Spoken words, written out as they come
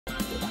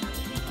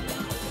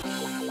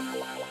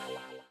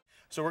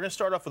So we're going to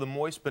start off with a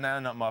moist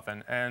banana nut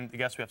muffin, and I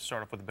guess we have to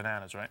start off with the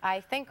bananas, right?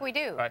 I think we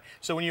do. All right.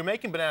 So when you're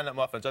making banana nut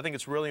muffins, I think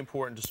it's really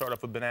important to start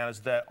off with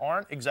bananas that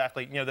aren't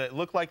exactly, that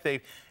look like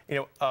they,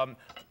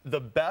 the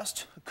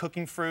best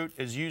cooking fruit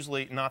is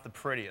usually not the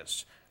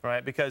prettiest.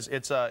 Right, because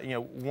it's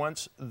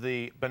once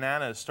the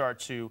bananas start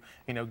to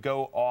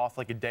go off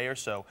like a day or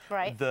so,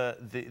 right.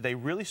 They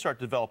really start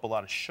to develop a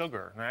lot of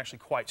sugar, and they're actually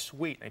quite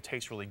sweet, and they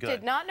taste really good.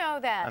 Did not know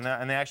that.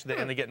 And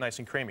they get nice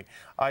and creamy.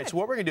 All right, so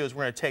what we're gonna do is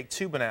we're gonna take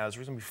 2 bananas.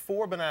 There's gonna be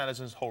 4 bananas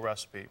in this whole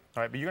recipe.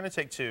 All right, but you're gonna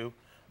take 2.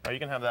 All right, you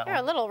can have that one.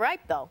 They're a little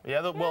ripe though. Yeah,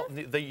 well,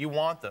 you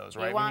want those,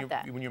 right? You want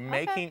that. When you're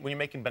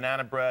making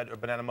banana bread or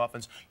banana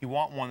muffins, you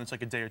want one that's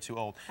like a day or 2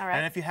 old. All right.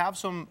 And if you have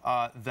some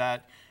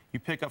that you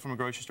pick up from a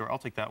grocery store, I'll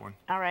take that one.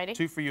 All righty.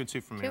 2 for you and 2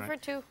 for me. 2 right? for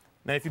 2.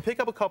 Now, if you pick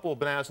up a couple of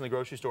bananas in the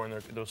grocery store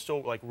and they're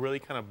still like really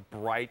kind of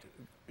bright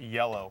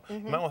yellow,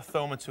 you might want to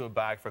throw them into a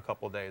bag for a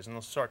couple of days, and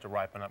they'll start to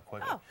ripen up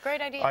quickly. Oh, great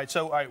idea. All right,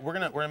 so we're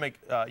gonna make.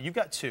 You've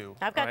got 2.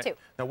 I've got 2.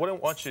 Now, what I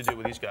want you to do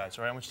with these guys,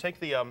 all right? I want you to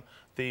take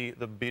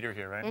the beater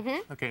here,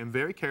 right? Okay, and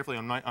very carefully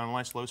on a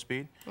nice low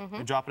speed,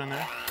 you drop it in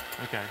there.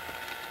 Okay.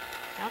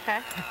 Okay.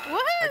 Woohoo!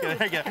 Okay,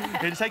 there you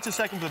go. It takes a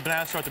second for the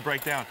bananas to start to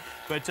break down.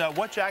 But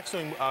what Jack's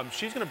doing,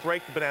 she's going to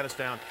break the bananas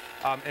down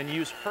and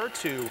use her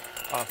two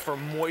for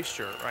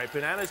moisture, right?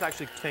 Bananas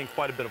actually contain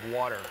quite a bit of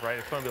water, right?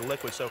 It's going to be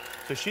liquid. So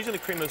she's going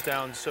to cream those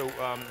down so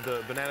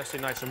the bananas stay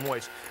nice and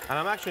moist. And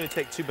I'm actually going to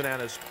take 2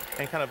 bananas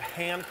and kind of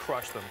hand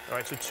crush them, all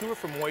right? So 2 are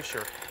for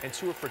moisture and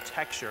 2 are for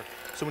texture.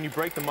 So when you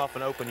break the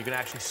muffin open, you can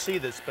actually see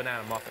this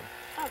banana muffin.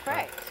 Oh, great.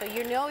 Right. So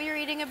you know you're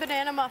eating a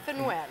banana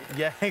muffin when?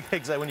 Yeah,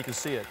 exactly, when you can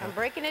see it. I'm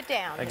breaking it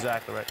down.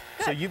 Exactly, right.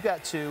 Good. So you've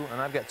got 2,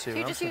 and I've got 2. So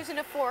you're just using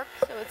a fork,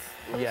 so it's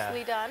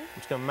loosely done. I'm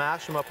just going to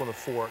mash them up with a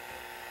fork.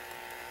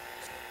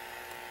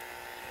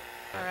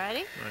 All righty.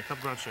 All right, a cup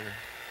of brown sugar.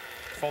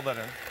 Fold that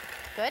in.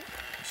 Good.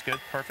 That's good,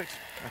 perfect.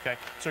 Okay,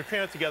 so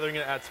cream it together, you're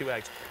going to add 2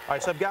 eggs. All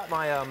right, so I've got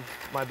my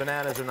my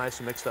bananas are nice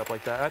and mixed up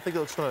like that. I think it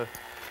looks going to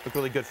look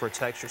really good for a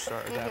texture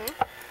start like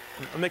that.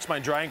 I'll mix my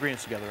dry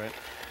ingredients together, right?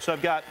 So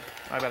I've got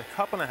a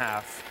cup and a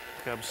half.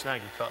 Okay, I'm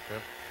snagging cup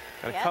here.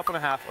 Got a cup and a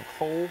half of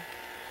whole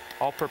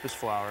all-purpose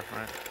flour,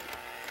 right?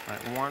 All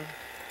right, 1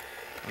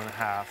 and a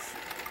half.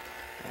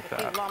 Like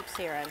a few lumps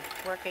here.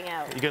 I'm working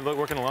out. You can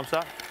working the lumps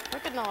out?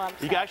 Working the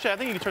lumps. Actually, I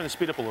think you can turn the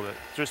speed up a little bit.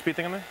 Is there a speed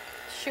thing on there?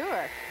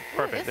 Sure.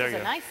 Perfect. Ooh, there you go. This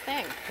is a nice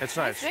thing. It's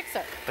nice.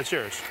 Mixer. That's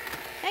yours.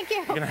 Thank you.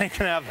 You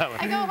can have that one.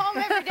 I go home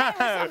every day with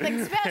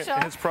something special.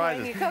 It's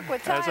prizes. When you cook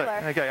with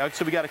Tyler. Okay,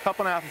 so we got a cup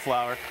and a half of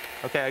flour.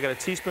 Okay, I got a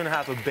teaspoon and a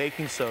half of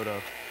baking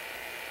soda.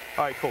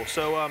 All right, cool.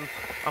 So I'm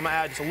gonna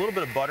add just a little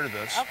bit of butter to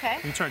this. Okay.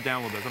 You can turn it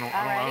down a little bit.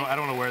 I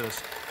don't want to wear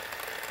this.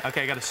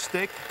 Okay, I got a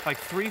stick, like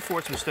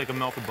 3/4 of a stick of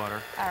melted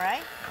butter. All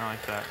right. I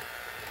like that.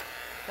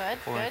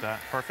 Good. Like that.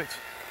 Perfect.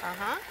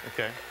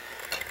 Okay.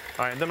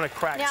 All right, and then I'm gonna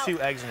crack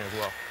 2 eggs in here as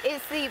well.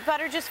 Is the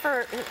butter just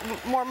for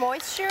more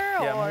moisture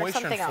or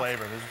moisture something and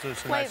flavor. else? There's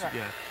Flavor.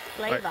 Nice,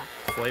 Flavor. Right.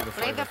 Flavor.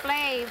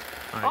 Right,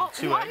 right,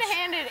 2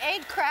 one-handed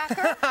egg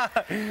cracker.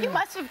 You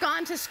must have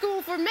gone to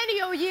school for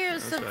many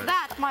years of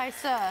that, my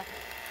sir.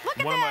 Look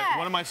at that.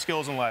 One of my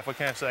skills in life. What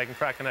can I say? I can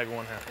crack an egg with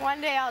 1 hand.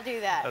 One day I'll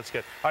do that. That's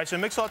good. All right, so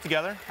mix all it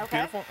together. Okay.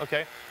 Beautiful.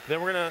 Okay. Then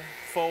we're gonna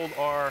fold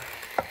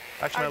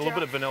actually a little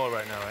bit of vanilla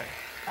right now, right?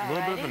 A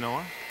little bit of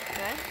vanilla.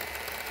 Good.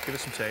 Give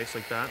it some taste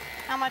like that.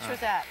 How much was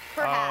that?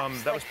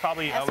 Perhaps. That was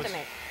probably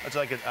estimate. It's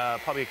like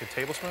probably like a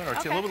tablespoon or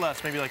a little bit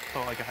less, maybe like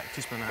a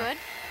teaspoon and a half. Good.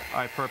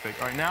 All right,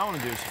 perfect. All right, now what I'm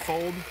gonna do is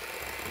fold.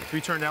 Can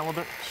we turn down a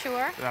little bit?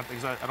 Sure.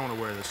 Because I don't want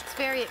to wear this. It's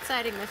very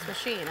exciting, this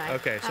machine.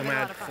 Okay, so I'm gonna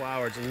add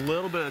flour. It's a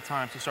little bit at a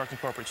time to start to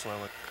incorporate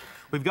slowly.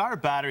 We've got our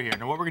batter here.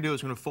 Now what we're gonna do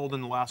is we're gonna fold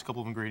in the last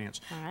couple of ingredients.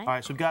 All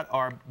right, so we've got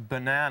our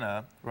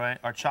banana, right?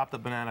 Our chopped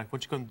up banana.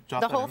 What you gonna drop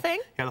that in? The whole thing?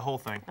 Yeah, the whole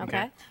thing.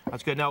 Okay.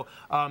 That's good. Now,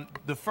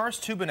 the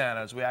first 2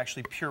 bananas we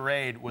actually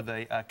pureed with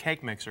a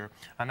cake mixer,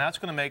 and that's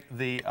gonna make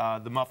the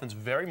muffins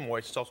very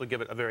moist. It's also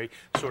give it a very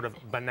sort of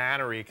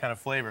banana-y kind of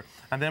flavor.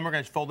 And then we're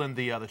gonna fold in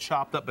the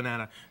chopped up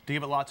banana to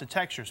give it lots of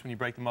texture. So when you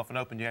break the muffin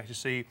open, you actually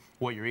see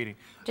what you're eating.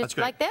 Just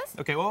like this?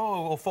 Okay.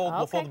 We'll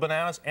fold the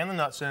bananas and the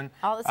nuts in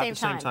all at the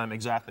same time.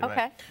 Exactly.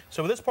 Okay. Right.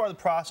 So with this part of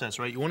the process,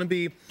 right, you want to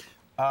be,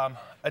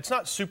 it's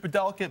not super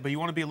delicate, but you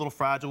want to be a little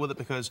fragile with it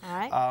because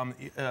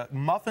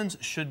muffins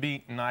should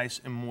be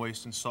nice and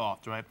moist and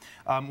soft, right?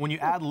 When you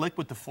add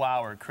liquid to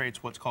flour, it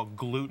creates what's called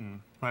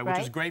gluten, right? Which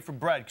is great for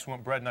bread because you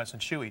want bread nice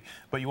and chewy,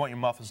 but you want your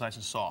muffins nice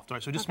and soft,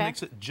 right? So just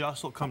mix it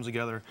just so it comes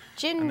together.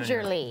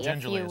 Gingerly,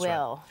 if you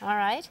will. All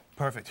right.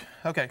 Perfect.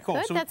 Okay, cool.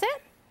 Good, so that's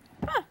it?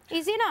 Huh,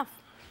 easy enough.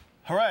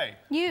 Hooray.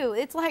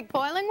 It's like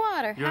boiling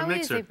water. You're How a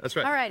mixer. Easy. That's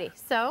right. All righty,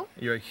 so?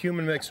 You're a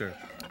human mixer.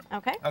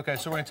 Okay. Okay,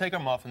 so we're going to take our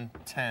muffin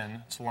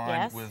tin. It's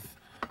lined with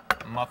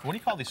muffin. What do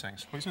you call these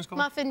things? What are these things called?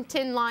 Muffin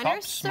tin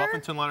liners, Cups? sir?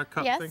 Muffin tin liner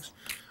cup things?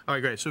 All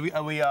right, great. So we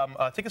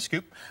take a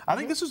scoop. I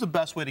think this is the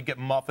best way to get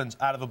muffins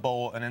out of a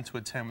bowl and into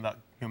a tin without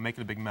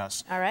making a big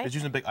mess. All right. Is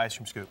using a big ice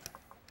cream scoop.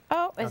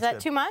 Oh, is that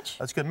too much?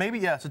 That's good. Maybe,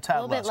 yeah, it's a tad less.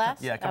 A little bit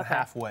less? Yeah, kind of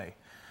halfway.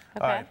 Okay.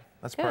 All right,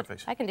 that's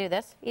perfect. I can do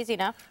this. Easy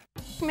enough.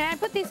 May I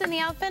put these in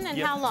the oven and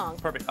how long?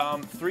 Perfect.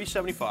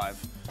 375.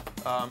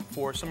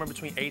 for somewhere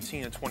between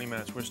 18 and 20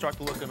 minutes. We're going to start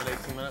to look at them at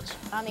 18 minutes.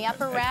 On the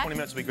upper At rack? 20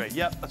 minutes would be great.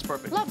 Yep, that's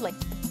perfect. Lovely.